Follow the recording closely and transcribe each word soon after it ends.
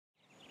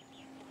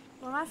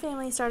Well, my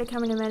family started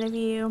coming to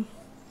Meadowview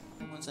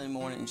One Sunday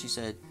morning, and she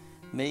said,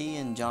 me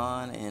and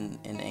John and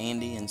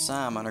Andy and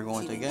Simon are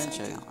going to a gun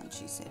show. John,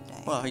 she said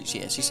Dad. Well,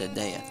 she said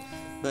Dad.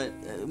 But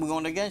we're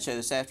going to a gun show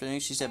this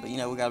afternoon. She said, but you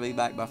know, we got to be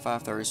back by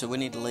 5:30, so we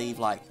need to leave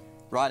like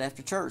right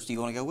after church. Do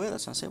you want to go with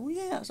us? I said, well,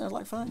 yeah, it sounds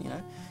like fun, you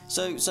know.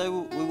 So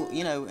we,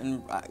 you know,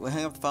 and we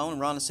hung up the phone,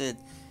 and Rhonda said,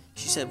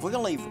 she said, we're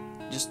going to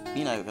leave just,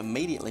 you know,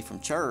 immediately from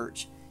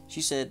church.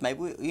 She said,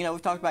 maybe, you know,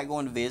 we've talked about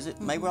going to visit.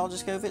 Maybe I'll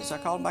just go visit. So I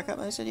called them back up,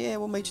 and they said, yeah,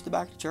 we'll meet you at the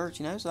back of the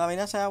church, you know. So, I mean,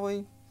 that's how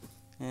we,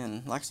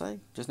 and like I say,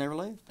 just never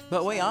left.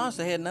 But we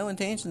honestly had no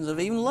intentions of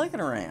even looking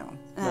around.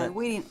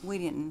 We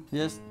didn't.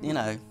 Just, you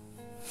know.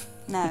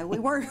 No, we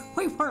weren't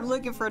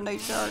looking for a new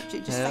church.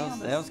 It just found us.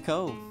 That was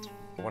cool.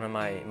 One of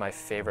my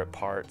favorite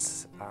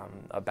parts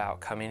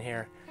about coming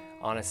here,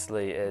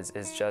 honestly, is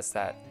just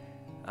that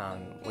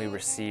we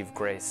receive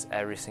grace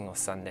every single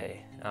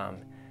Sunday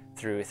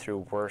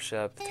through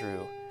worship,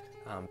 through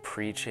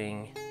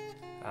preaching,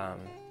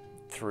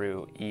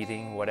 through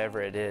eating,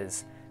 whatever it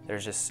is.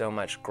 There's just so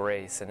much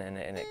grace, and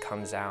it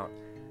comes out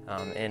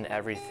in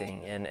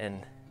everything.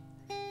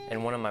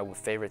 And one of my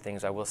favorite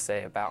things I will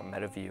say about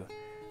Meadowview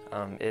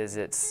is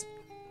its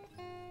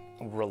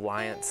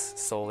reliance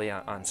solely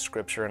on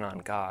Scripture and on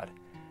God,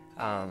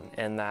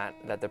 and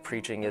that the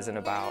preaching isn't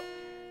about,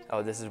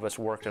 oh, this is what's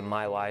worked in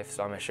my life,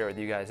 so I'm going to share it with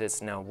you guys.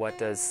 It's, no, what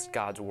does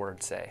God's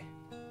Word say?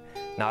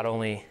 Not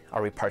only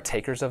are we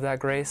partakers of that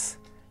grace,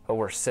 but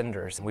we're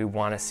senders. We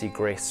want to see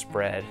grace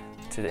spread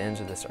to the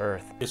ends of this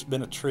earth. It's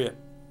been a trip,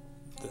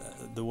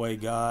 the way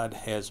God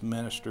has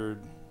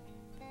ministered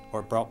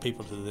or brought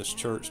people to this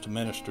church to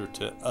minister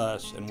to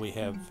us, and we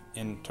have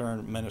in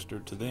turn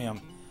ministered to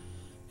them.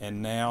 And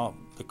now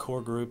the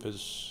core group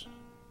is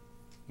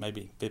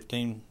maybe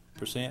 15%,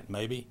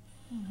 maybe.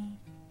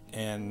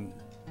 And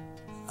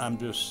I'm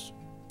just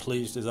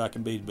pleased as I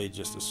can be to be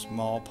just a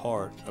small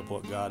part of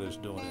what God is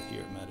doing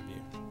here at Meadowview.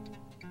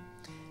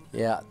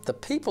 Yeah, the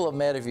people of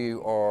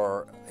Meadowview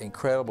are an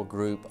incredible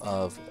group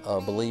of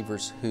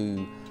believers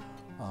who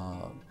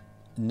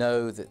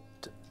know that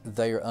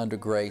they are under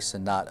grace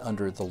and not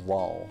under the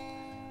law.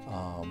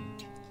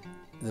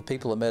 The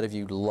people of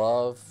Meadowview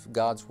love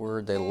God's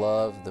Word. They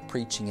love the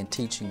preaching and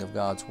teaching of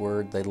God's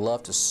Word. They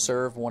love to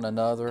serve one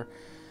another,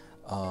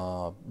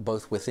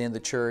 both within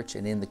the church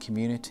and in the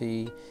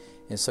community.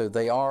 And so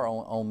they are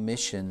on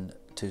mission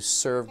to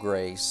serve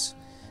grace,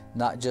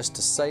 not just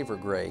to savor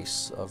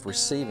grace of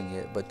receiving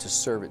it, but to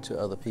serve it to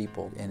other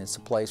people. And it's a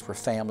place where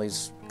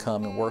families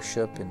come and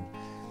worship, and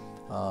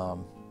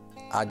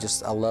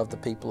I love the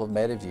people of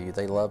Meadowview.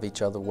 They love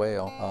each other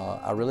well.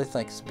 I really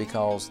think it's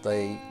because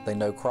they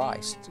know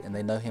Christ, and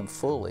they know Him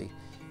fully,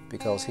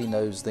 because He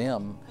knows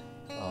them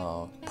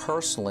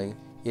personally.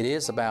 It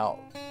is about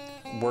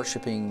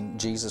worshiping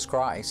Jesus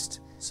Christ,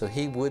 so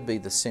He would be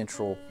the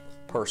central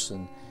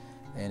person,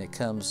 and it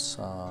comes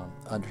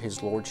under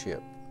His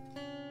lordship.